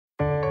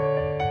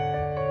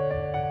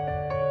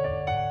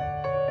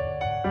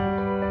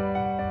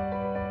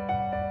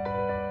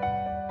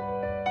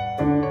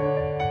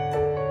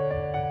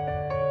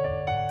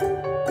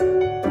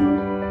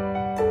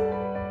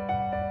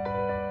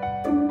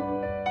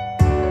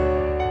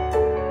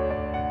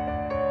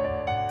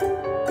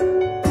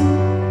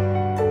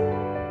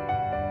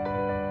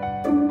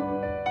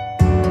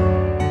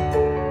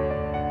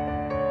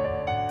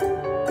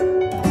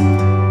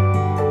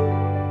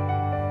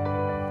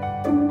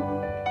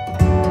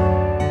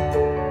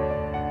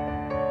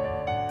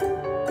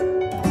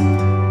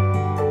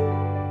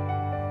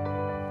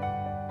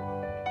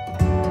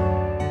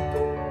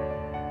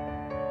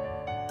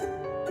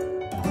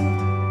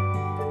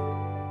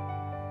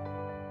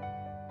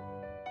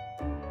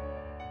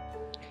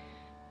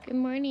Good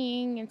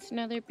morning. It's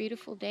another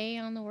beautiful day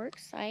on the work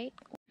site.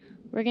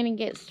 We're going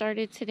to get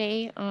started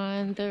today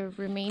on the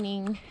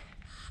remaining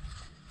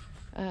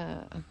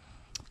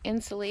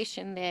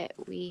insulation that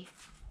we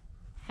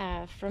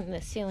have from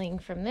the ceiling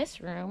from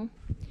this room,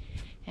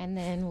 and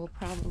then we'll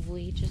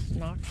probably just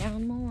knock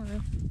down more.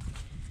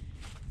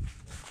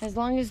 As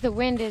long as the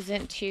wind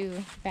isn't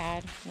too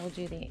bad, we'll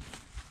do the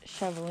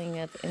shoveling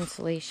of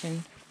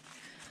insulation.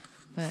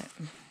 But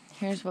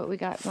here's what we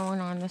got going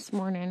on this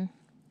morning.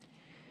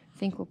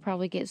 I think we'll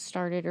probably get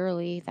started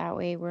early. That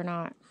way we're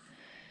not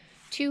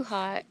too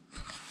hot.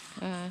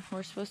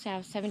 We're supposed to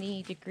have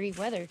 70-degree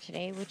weather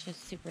today, which is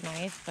super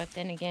nice. But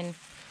then again,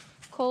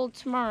 cold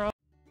tomorrow.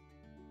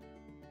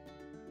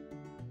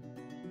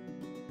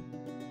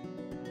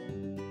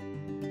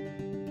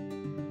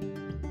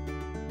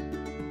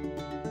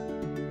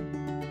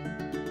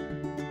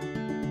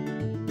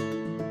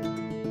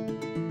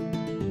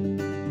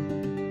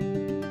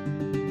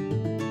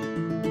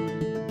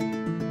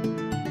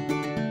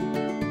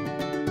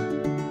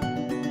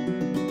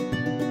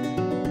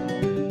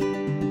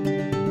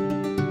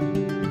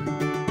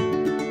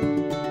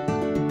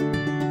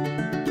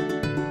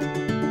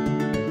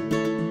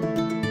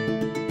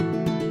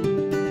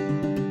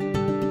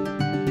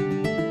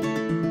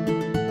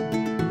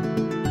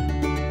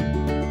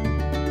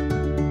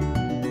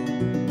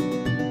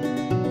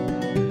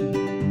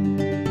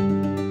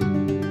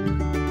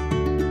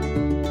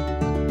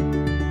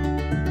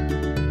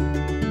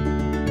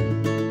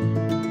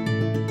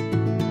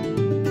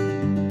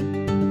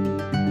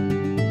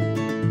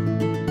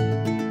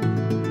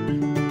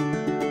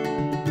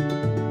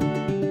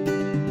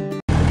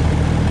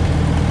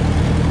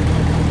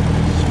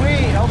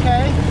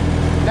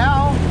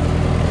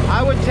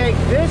 Take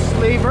this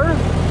lever,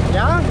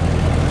 yeah,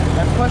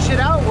 and push it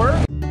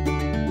outward.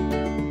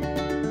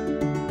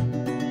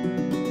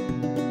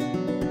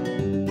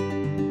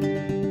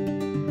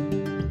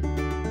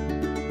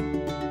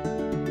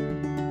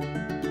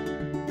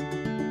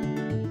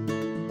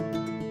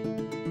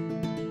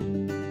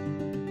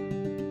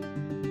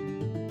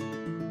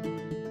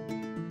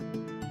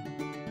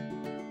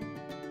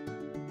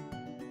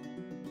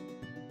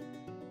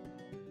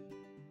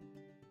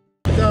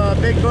 The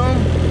big boom.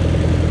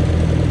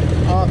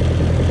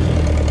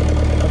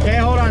 Okay,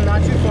 hold on,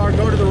 not too far.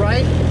 Go to the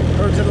right,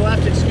 or to the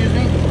left, excuse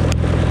me.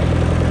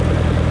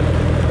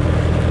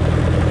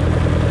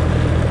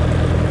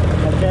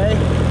 Okay,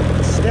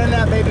 extend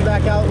that baby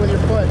back out with your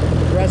foot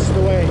the rest of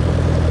the way.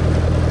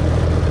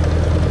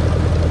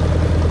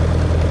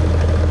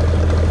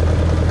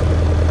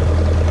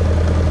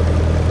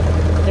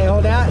 Okay,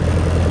 hold that.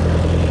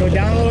 Go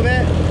down a little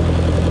bit.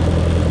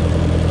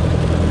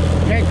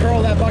 Okay,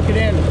 curl that bucket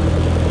in.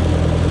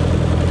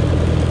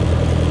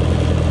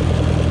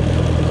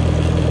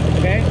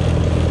 Okay,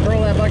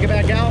 curl that bucket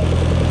back out.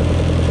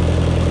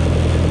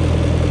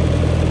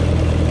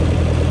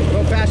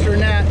 Go faster than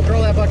that.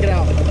 Curl that bucket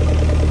out.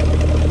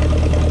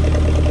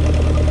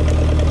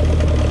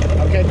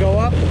 Okay, go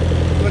up.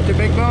 Lift your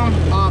big boom.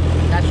 Up.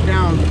 That's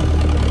down.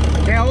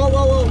 Okay, whoa,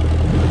 whoa, whoa.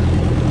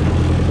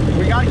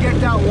 We got to get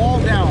that wall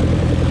down.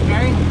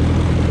 Okay?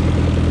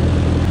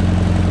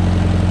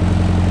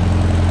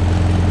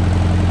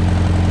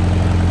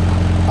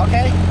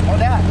 Okay, hold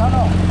that. No,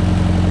 no.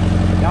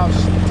 Now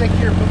stick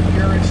your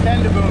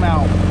extendahoe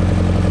out.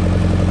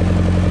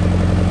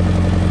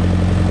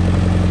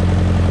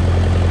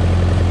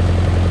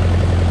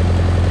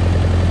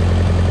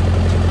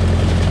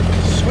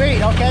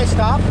 Sweet, okay,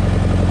 stop.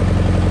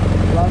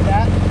 Love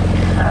that.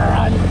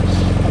 Crunch.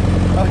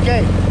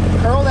 Okay,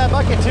 curl that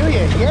bucket to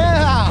you.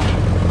 Yeah.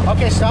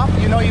 Okay, stop.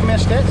 You know you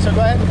missed it, so go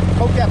ahead and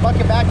poke that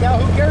bucket back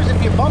out. Who cares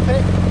if you bump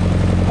it?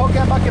 Poke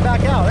that bucket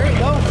back out. There you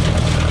go.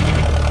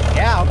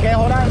 Yeah, okay,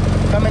 hold on.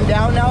 Coming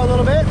down now a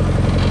little bit.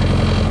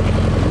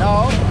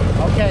 No.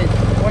 Okay.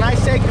 When I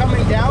say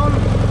coming down,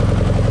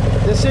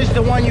 this is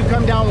the one you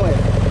come down with.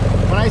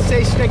 When I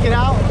say stick it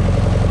out,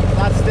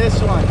 that's this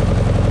one.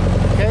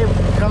 Okay.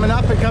 Coming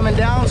up and coming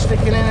down,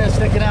 sticking in and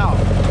sticking out.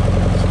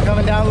 So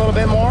coming down a little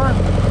bit more.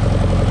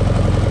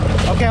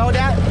 Okay, hold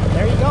that.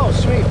 There you go.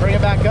 Sweet. Bring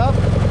it back up.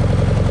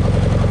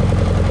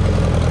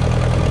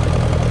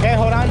 Okay,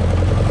 hold on.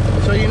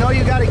 So you know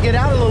you got to get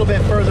out a little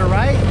bit further,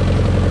 right?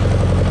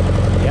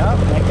 Yep.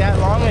 Make that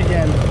long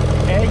again.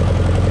 Okay.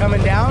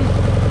 Coming down.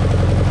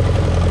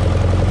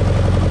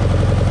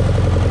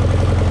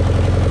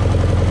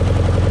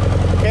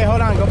 Okay,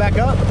 hold on, go back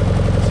up.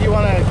 So you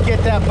want to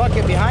get that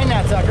bucket behind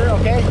that sucker,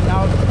 okay?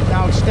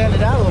 Now extend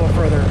it out a little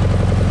further.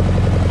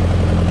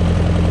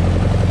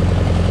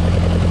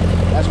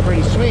 That's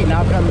pretty sweet.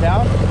 Now come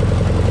down.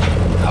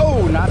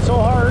 Oh, not so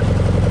hard.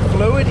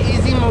 Fluid,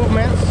 easy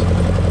movements.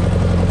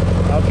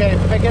 Okay,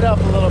 pick it up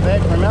a little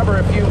bit. Remember,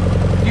 if you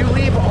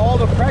leave all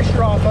the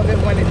pressure off of it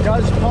when it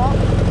does pump,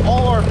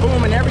 all our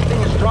boom and everything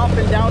is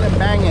dropping down and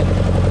banging.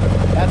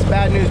 That's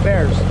bad news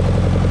bears.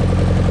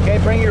 Okay,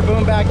 bring your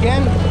boom back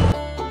in.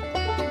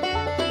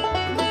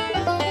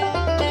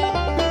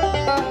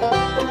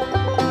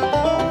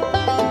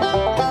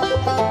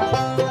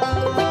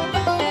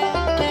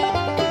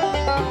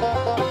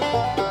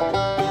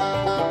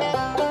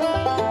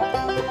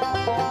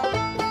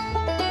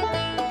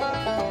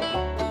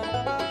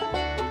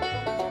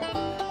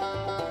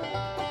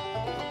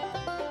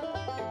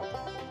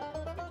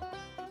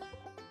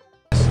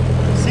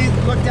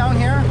 look down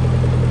here.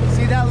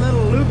 See that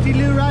little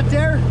loop-de-loo right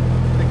there?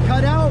 The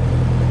cutout.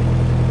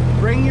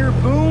 Bring your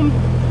boom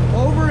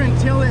over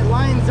until it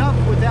lines up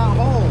with that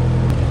hole.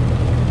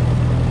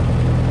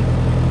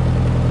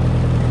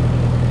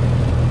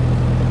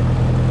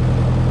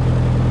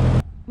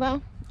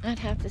 Well, I'd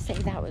have to say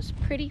that was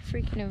pretty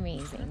freaking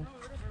amazing.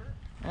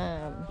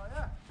 I'll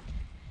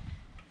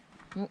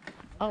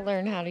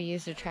learn how to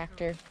use a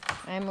tractor.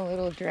 I'm a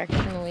little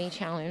directionally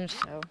challenged,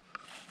 so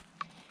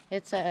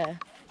it's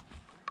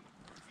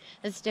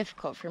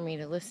difficult for me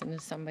to listen to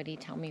somebody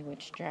tell me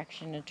which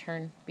direction to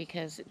turn,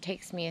 because it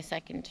takes me a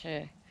second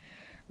to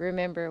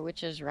remember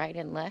which is right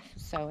and left.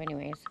 So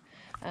anyways,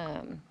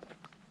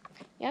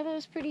 yeah, that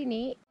was pretty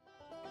neat.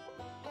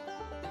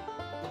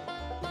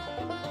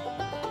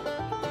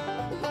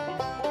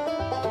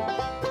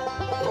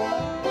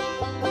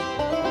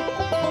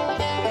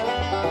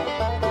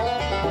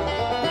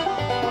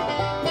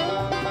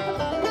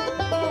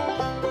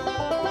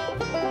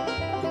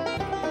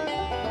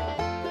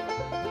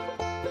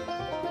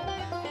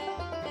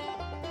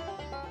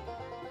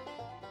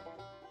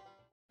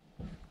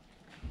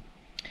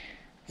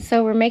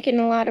 So we're making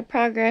a lot of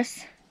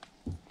progress.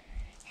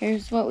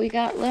 Here's what we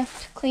got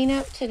left to clean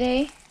up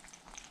today.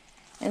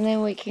 And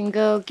then we can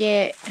go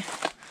get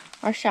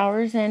our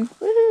showers in,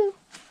 woohoo,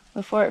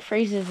 before it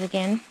freezes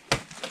again.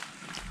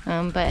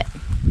 But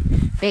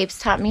Babes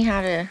taught me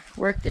how to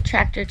work the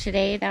tractor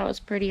today. That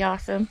was pretty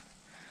awesome.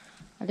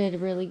 I did a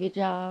really good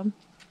job.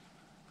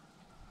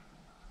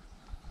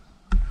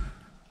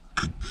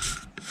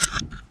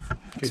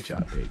 Good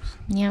job, Babes.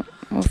 Yep,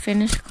 we'll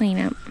finish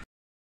cleanup.